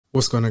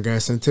What's going on,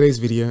 guys? So in today's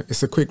video,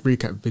 it's a quick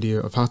recap video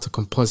of how to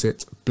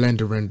composite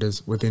Blender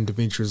renders within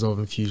Davinci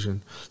Resolve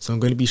Fusion. So I'm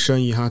going to be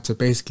showing you how to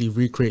basically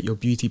recreate your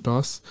beauty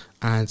pass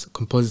and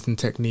compositing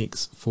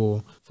techniques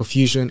for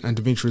Fusion and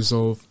Davinci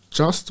Resolve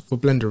just for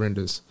Blender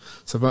renders.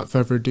 So without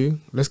further ado,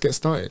 let's get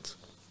started.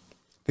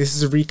 This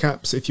is a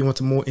recap, so if you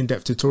want a more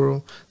in-depth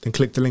tutorial, then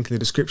click the link in the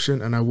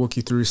description and I'll walk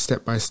you through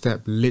step by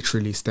step,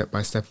 literally step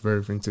by step of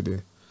everything to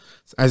do.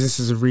 So as this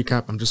is a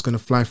recap, I'm just going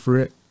to fly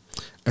through it.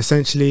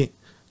 Essentially,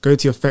 go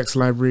to your effects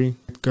library,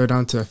 go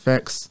down to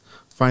effects,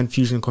 find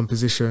Fusion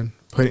composition,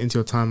 put it into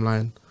your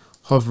timeline,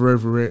 hover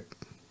over it,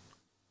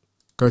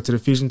 go to the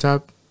Fusion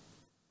tab.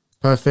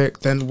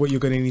 Perfect. Then what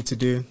you're going to need to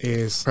do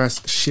is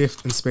press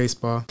Shift and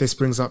Spacebar. This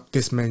brings up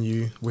this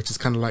menu, which is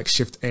kind of like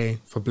Shift A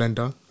for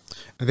Blender.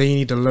 And then you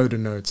need a loader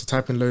node. So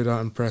type in loader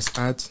and press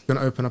add. It's going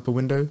to open up a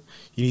window.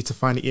 You need to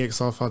find the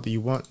EXR file that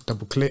you want,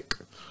 double click.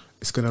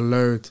 It's going to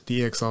load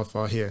the EXR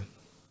file here.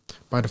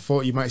 By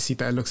default, you might see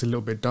that it looks a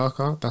little bit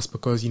darker. That's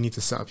because you need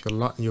to set up your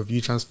LUT and your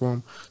view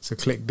transform. So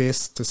click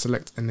this to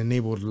select an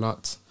enabled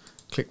LUT.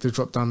 Click the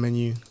drop down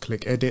menu,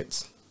 click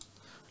edit,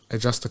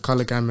 adjust the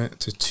color gamut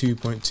to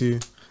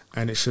 2.2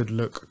 and it should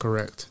look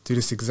correct. Do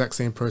this exact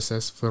same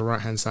process for the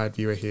right hand side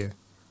viewer here.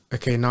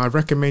 Okay, now I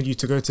recommend you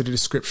to go to the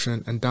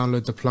description and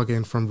download the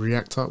plugin from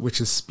Reactor, which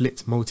is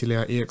Split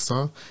Multilayer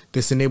EXR.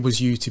 This enables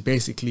you to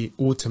basically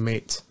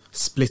automate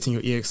splitting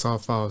your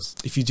EXR files.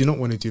 If you do not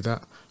want to do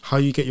that, how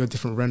you get your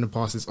different render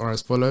passes are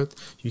as followed.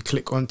 You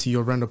click onto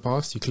your render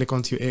pass, you click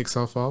onto your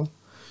EXR file,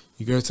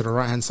 you go to the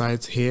right hand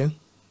side here,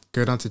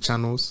 go down to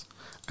channels,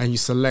 and you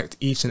select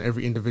each and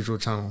every individual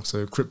channel.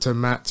 So crypto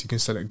matte, you can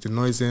select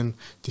denoising,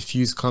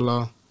 diffuse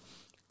color,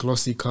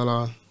 glossy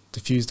color,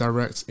 diffuse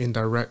direct,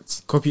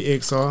 indirect. Copy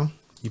EXR,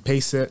 you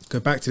paste it, go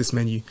back to this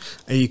menu,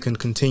 and you can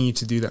continue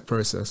to do that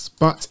process.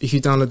 But if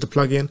you download the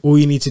plugin, all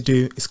you need to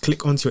do is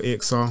click onto your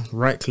EXR,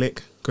 right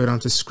click, go down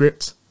to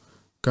script,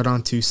 go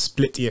down to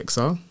split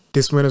EXR.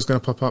 This window is going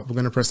to pop up. We're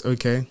going to press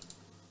OK.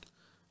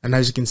 And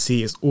as you can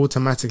see, it's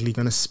automatically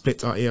going to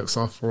split our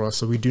EXR for us.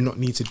 So we do not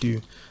need to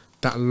do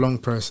that long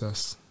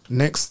process.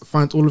 Next,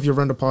 find all of your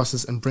render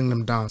passes and bring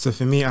them down. So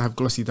for me, I have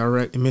glossy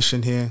direct,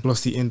 emission here,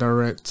 glossy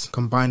indirect,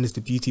 combine is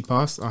the beauty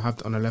pass. I'll have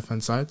that on the left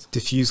hand side.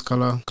 Diffuse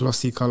color,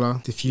 glossy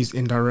color, diffuse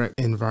indirect,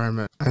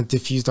 environment, and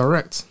diffuse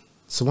direct.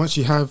 So once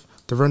you have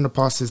the render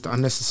passes that are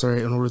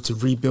necessary in order to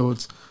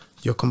rebuild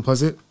your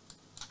composite,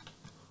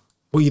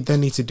 what you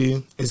then need to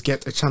do is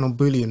get a channel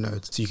boolean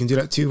node. So you can do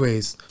that two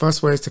ways.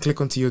 First way is to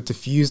click onto your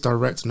diffuse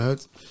direct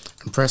node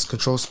and press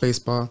Control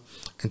Spacebar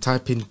and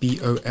type in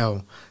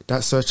BOL.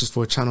 That searches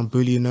for a channel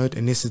boolean node,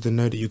 and this is the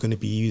node that you're going to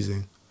be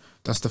using.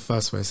 That's the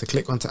first way. So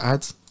click onto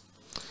add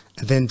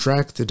and then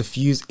drag the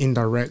diffuse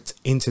indirect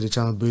into the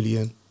channel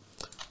boolean.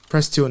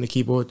 Press 2 on the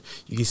keyboard,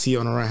 you can see it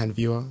on the right hand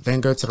viewer. Then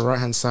go to the right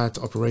hand side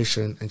to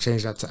operation and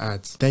change that to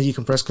add. Then you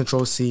can press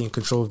Ctrl C and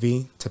Ctrl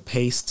V to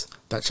paste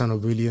that channel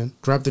boolean.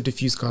 Grab the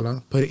diffuse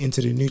color, put it into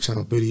the new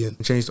channel boolean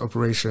and change the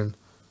operation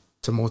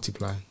to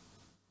multiply.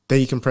 Then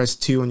you can press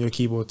 2 on your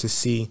keyboard to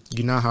see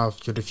you now have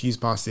your diffuse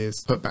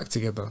passes put back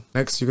together.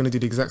 Next, you're going to do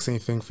the exact same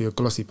thing for your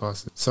glossy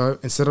passes. So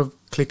instead of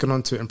clicking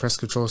onto it and press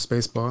Ctrl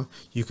Spacebar,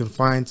 you can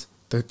find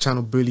the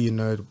channel boolean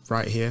node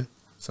right here.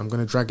 So I'm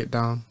going to drag it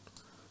down.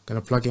 Going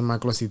to plug in my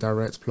glossy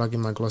direct, plug in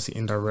my glossy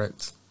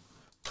indirect,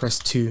 press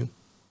 2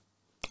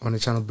 on the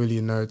channel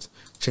boolean node,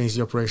 change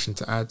the operation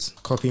to add,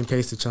 copy and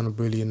paste the channel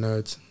boolean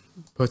node,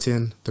 put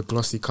in the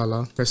glossy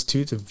color, press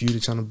 2 to view the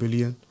channel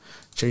boolean,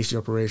 change the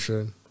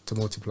operation to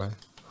multiply.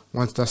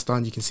 Once that's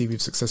done, you can see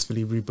we've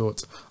successfully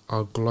rebuilt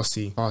our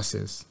glossy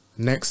passes.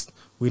 Next,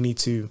 we need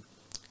to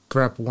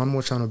grab one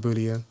more channel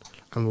boolean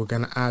and we're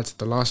going to add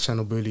the last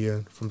channel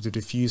boolean from the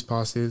diffuse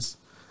passes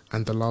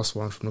and the last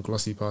one from the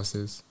glossy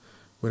passes.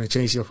 We're going to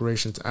change the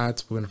operation to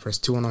add. We're going to press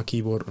 2 on our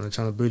keyboard on the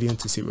channel boolean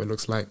to see what it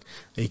looks like.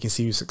 And you can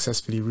see we've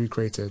successfully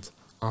recreated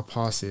our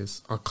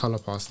passes, our color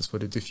passes for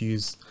the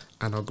diffuse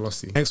and our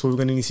glossy. Next, what we're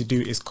going to need to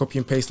do is copy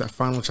and paste that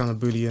final channel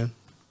boolean.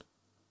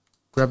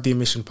 Grab the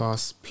emission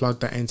pass, plug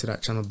that into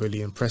that channel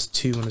boolean, press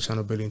 2 on the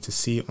channel boolean to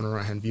see it on the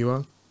right hand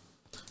viewer.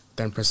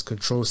 Then press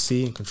Ctrl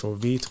C and Ctrl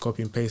V to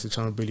copy and paste the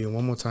channel boolean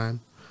one more time.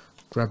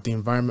 Grab the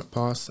environment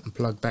pass and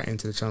plug that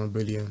into the channel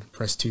boolean,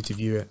 press 2 to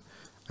view it.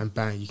 And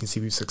bang, you can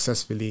see we've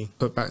successfully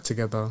put back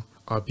together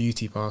our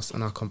beauty pass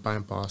and our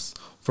combine pass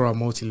for our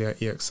multi-layer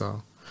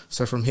EXR.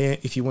 So from here,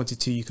 if you wanted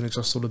to, you can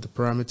adjust all of the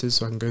parameters.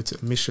 So I can go to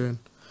emission,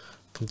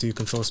 can do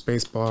Control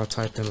Spacebar,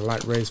 type in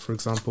light rays, for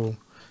example.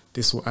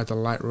 This will add a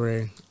light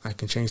ray. I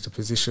can change the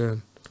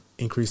position,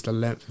 increase the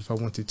length if I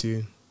wanted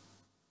to,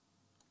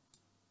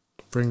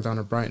 bring down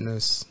the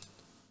brightness,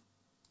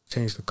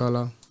 change the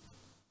color.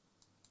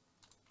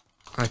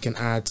 I can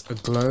add a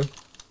glow.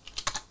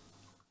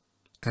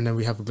 And then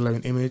we have a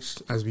glowing image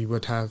as we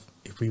would have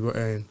if we were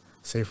in,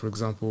 say for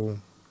example,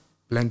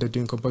 Blender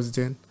doing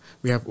compositing.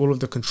 We have all of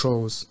the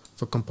controls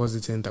for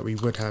compositing that we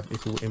would have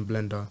if we were in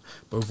Blender,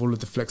 but with all of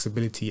the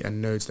flexibility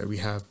and nodes that we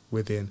have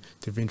within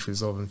Davinci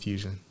Resolve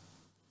Fusion.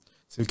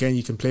 So again,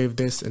 you can play with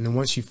this, and then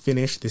once you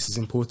finish, this is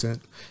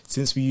important.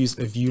 Since we used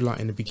a view light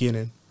in the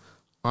beginning,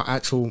 our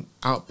actual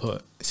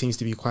output seems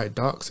to be quite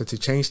dark. So to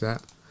change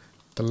that,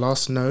 the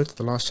last node,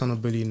 the last channel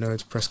boolean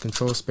node, press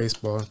Control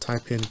Spacebar,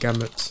 type in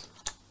gamut,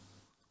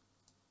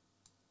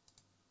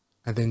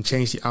 and then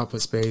change the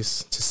output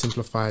space to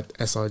simplified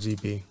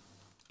sRGB.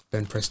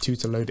 Then press 2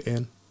 to load it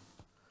in,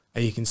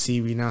 and you can see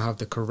we now have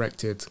the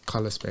corrected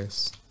color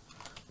space.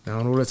 Now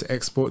in order to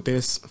export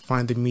this,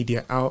 find the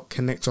media out,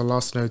 connect your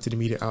last node to the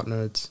media out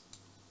nodes,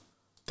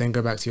 then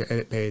go back to your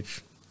edit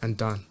page, and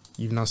done.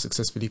 You've now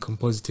successfully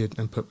composited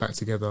and put back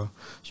together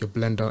your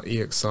Blender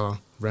EXR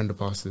render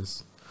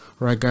passes.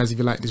 Alright guys, if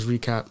you like this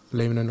recap,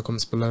 let me know in the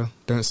comments below.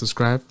 Don't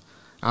subscribe.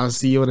 I'll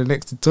see you on the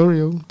next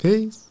tutorial.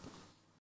 Peace.